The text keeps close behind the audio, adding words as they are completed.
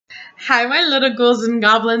Hi, my little ghouls and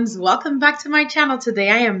goblins. Welcome back to my channel. Today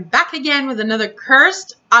I am back again with another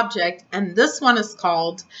cursed object, and this one is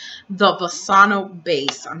called the Basano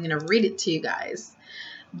vase. I'm going to read it to you guys.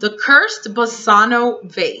 The cursed Basano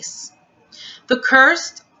vase. The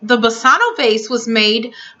Basano vase was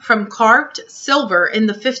made from carved silver in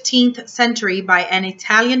the 15th century by an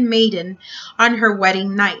Italian maiden on her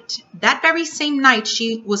wedding night. That very same night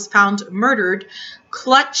she was found murdered,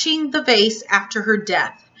 clutching the vase after her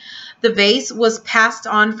death. The vase was passed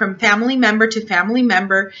on from family member to family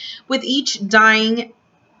member, with each dying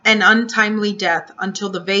an untimely death until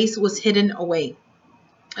the vase was hidden away.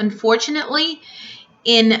 Unfortunately,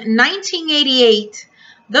 in 1988,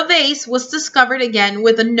 the vase was discovered again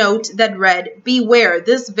with a note that read, "Beware,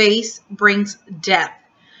 this vase brings death."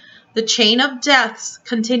 The chain of deaths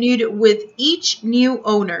continued with each new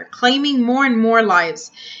owner, claiming more and more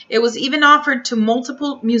lives. It was even offered to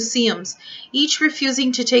multiple museums, each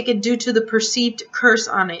refusing to take it due to the perceived curse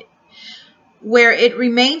on it. Where it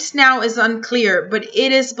remains now is unclear, but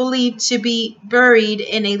it is believed to be buried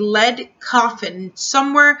in a lead coffin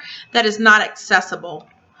somewhere that is not accessible.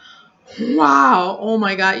 Wow. Oh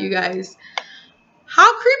my God, you guys. How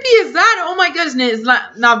creepy is that? Oh my goodness.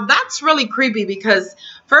 Now that's really creepy because,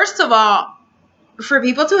 first of all, for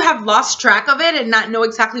people to have lost track of it and not know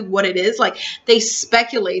exactly what it is, like they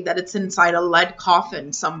speculate that it's inside a lead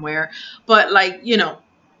coffin somewhere. But like, you know,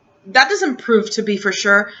 that doesn't prove to be for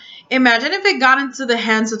sure. Imagine if it got into the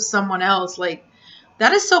hands of someone else. Like,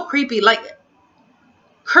 that is so creepy. Like,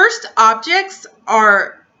 cursed objects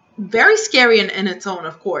are very scary in its own,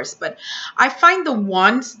 of course. But I find the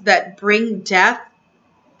ones that bring death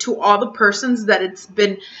to all the persons that it's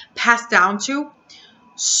been passed down to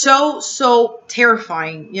so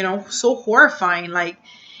terrifying, you know, so horrifying. Like,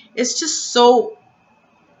 it's just so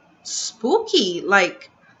spooky. Like,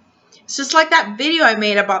 it's just like that video I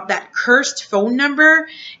made about that cursed phone number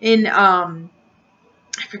in I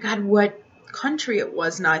forgot what country it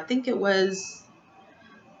was now. I think it was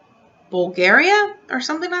Bulgaria or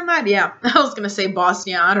something like that. Yeah, I was gonna say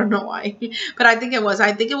Bosnia. I don't know why, but I think it was.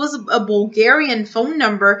 I think it was a Bulgarian phone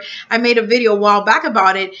number. I made a video a while back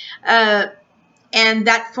about it, and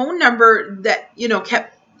that phone number that, you know,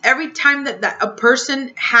 kept every time that a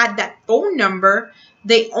person had that phone number,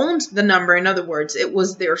 they owned the number. In other words, it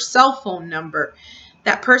was their cell phone number.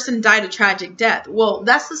 That person died a tragic death. Well,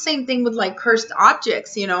 that's the same thing with like cursed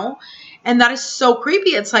objects, you know. And that is so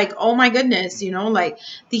creepy. It's like, oh my goodness, you know, like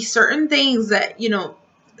these certain things that, you know,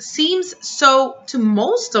 seems so to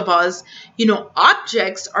most of us, you know,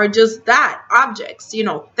 objects are just that, objects, you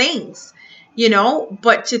know, things, you know.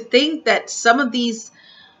 But to think that some of these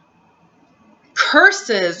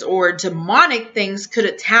curses or demonic things could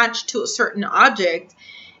attach to a certain object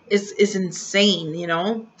is insane, you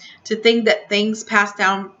know. To think that things passed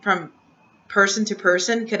down from person to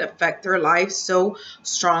person could affect their life so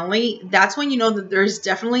strongly, that's when you know that there's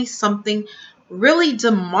definitely something really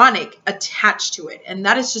demonic attached to it. And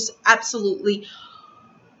that is just absolutely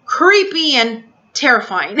creepy and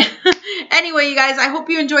terrifying. Anyway, you guys, I hope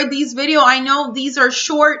you enjoyed these video. I know these are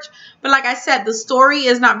short, but like I said, the story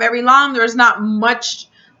is not very long. There's not much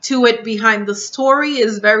to it behind the story.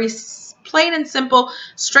 It's very plain and simple,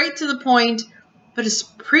 straight to the point. But it's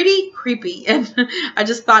pretty creepy, and I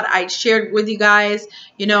just thought I'd share it with you guys.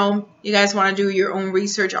 You know, you guys want to do your own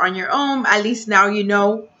research on your own. At least now you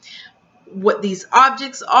know what these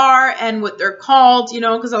objects are and what they're called, you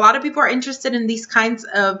know, because a lot of people are interested in these kinds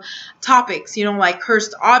of topics, you know, like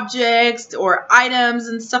cursed objects or items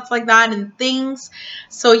and stuff like that and things.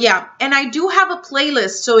 So yeah, and I do have a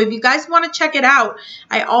playlist, so if you guys want to check it out,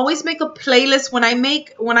 I always make a playlist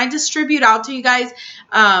when I distribute out to you guys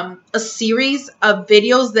a series of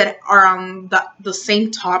videos that are on the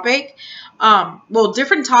same topic. Well,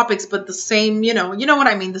 different topics, but the same, you know what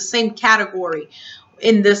I mean, the same category.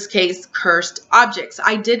 In this case, cursed objects.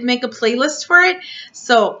 I did make a playlist for it,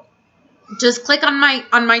 so just click on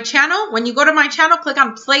my channel. When you go to my channel, click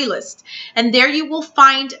on playlist, and there you will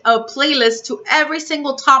find a playlist to every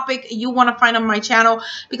single topic you want to find on my channel.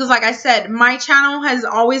 Because like I said, my channel has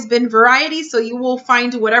always been variety, so you will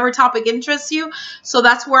find whatever topic interests you. So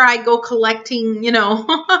that's where I go collecting, you know,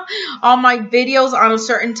 all my videos on a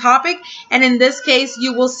certain topic. And in this case,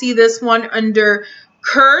 you will see this one under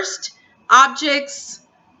cursed objects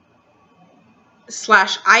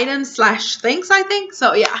 / items / things, I think.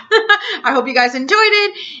 So yeah, I hope you guys enjoyed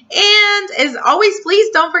it, and as always, please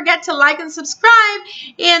don't forget to like and subscribe,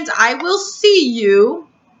 and I will see you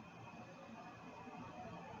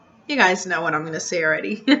guys know what I'm gonna say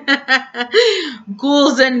already.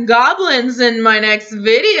 Ghouls and goblins in my next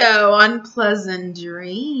video. Unpleasant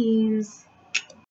dreams.